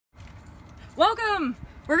Welcome!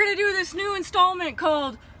 We're going to do this new installment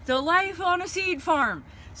called The Life on a Seed Farm.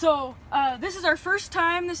 So this is our first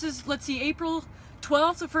time. This is, let's see, April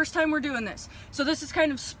 12th, the first time we're doing this. So this is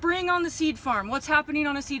kind of spring on the seed farm. What's happening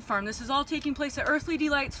on a seed farm? This is all taking place at Earthly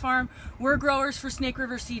Delights Farm. We're growers for Snake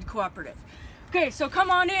River Seed Cooperative. Okay, so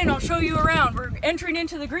come on in, I'll show you around. We're entering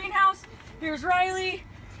into the greenhouse. Here's Riley,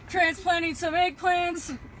 transplanting some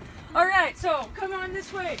eggplants. All right, so come on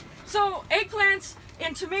this way. So eggplants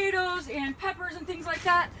and tomatoes and peppers and things like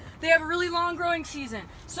that, they have a really long growing season.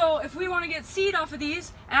 So if we want to get seed off of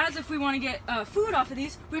these, as if we want to get food off of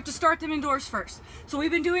these, we have to start them indoors first. So we've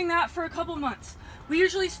been doing that for a couple months. We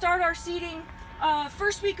usually start our seeding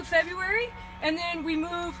first week of February, and then we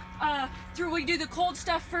move through, we do the cold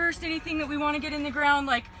stuff first, anything that we want to get in the ground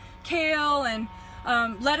like kale and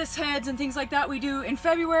lettuce heads and things like that we do in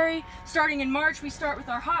February. Starting in March, we start with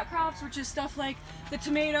our hot crops, which is stuff like the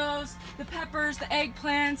tomatoes, the peppers, the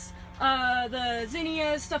eggplants, the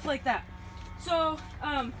zinnias, stuff like that. So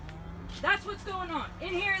that's what's going on. In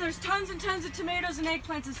here, there's tons and tons of tomatoes and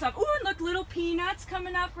eggplants and stuff. Ooh, and look, little peanuts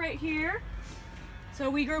coming up right here.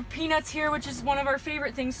 So we grow peanuts here, which is one of our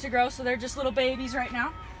favorite things to grow. So they're just little babies right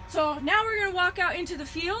now. So now we're gonna walk out into the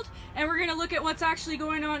field and we're gonna look at what's actually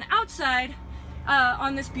going on outside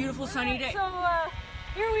on this beautiful sunny day. So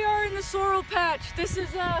here we are in the sorrel patch. This is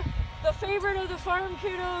the favorite of the farm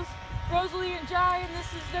kiddos, Rosalie and Jai, and this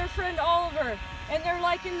is their friend Oliver. And they're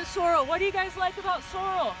liking the sorrel. What do you guys like about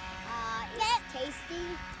sorrel? It's tasty.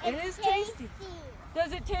 It is tasty.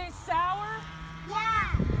 Does it taste sour?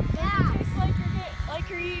 Yeah. Does it taste like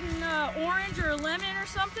you're eating orange or a lemon or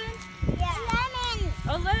something? Yeah. Lemon.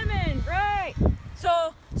 A lemon, right.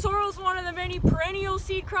 So sorrel's one of the many perennial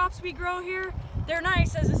seed crops we grow here. They're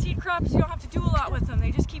nice. As a seed crops, you don't have to do a lot with them.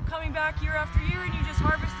 They just keep coming back year after year, and you just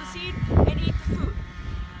harvest the seed and eat the food.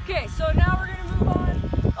 Okay, so now we're gonna move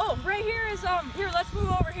on. Oh, right here is, here, let's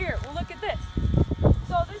move over here. We'll look at this.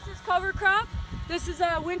 So this is cover crop. This is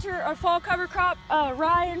a winter or fall cover crop,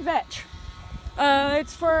 rye and vetch.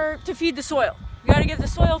 It's to feed the soil. You gotta give the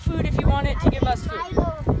soil food if you want it to give us food.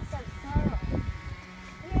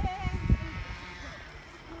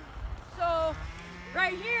 So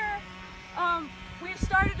right here, we've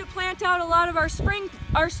started to plant out a lot of our spring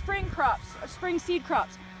crops, our spring seed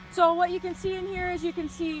crops. So what you can see in here is you can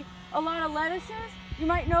see a lot of lettuces. You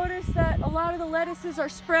might notice that a lot of the lettuces are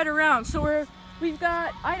spread around. So we've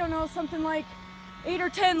got, I don't know, something like 8 or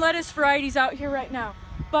 10 lettuce varieties out here right now.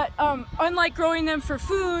 But unlike growing them for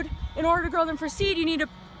food, in order to grow them for seed, you need to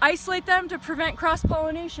isolate them to prevent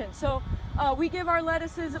cross-pollination. So we give our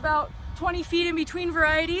lettuces about 20 feet in between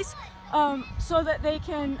varieties so that they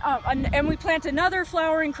can, and we plant another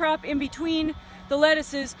flowering crop in between the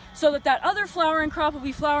lettuces so that other flowering crop will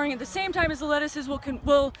be flowering at the same time as the lettuces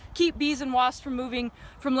will keep bees and wasps from moving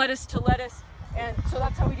from lettuce to lettuce. And so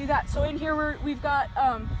that's how we do that. So in here we've got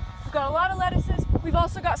a lot of lettuces. We've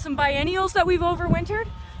also got some biennials that we've overwintered.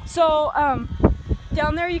 So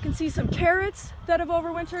down there you can see some carrots that have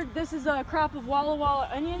overwintered. This is a crop of Walla Walla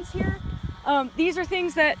onions here. These are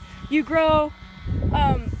things that you grow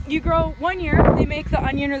 1 year, they make the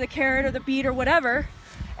onion or the carrot or the beet or whatever,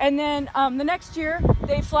 and then the next year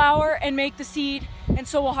they flower and make the seed, and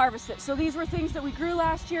so we'll harvest it. So these were things that we grew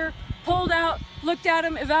last year, pulled out, looked at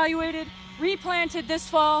them, evaluated, replanted this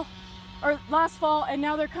fall or last fall, and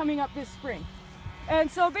now they're coming up this spring. And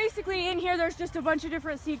so basically in here there's just a bunch of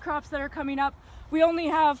different seed crops that are coming up. We only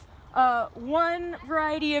have one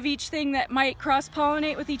variety of each thing that might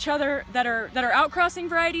cross-pollinate with each other that are outcrossing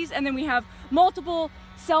varieties, and then we have multiple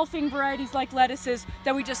selfing varieties like lettuces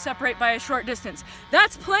that we just separate by a short distance.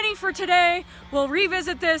 That's plenty for today. We'll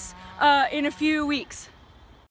revisit this in a few weeks.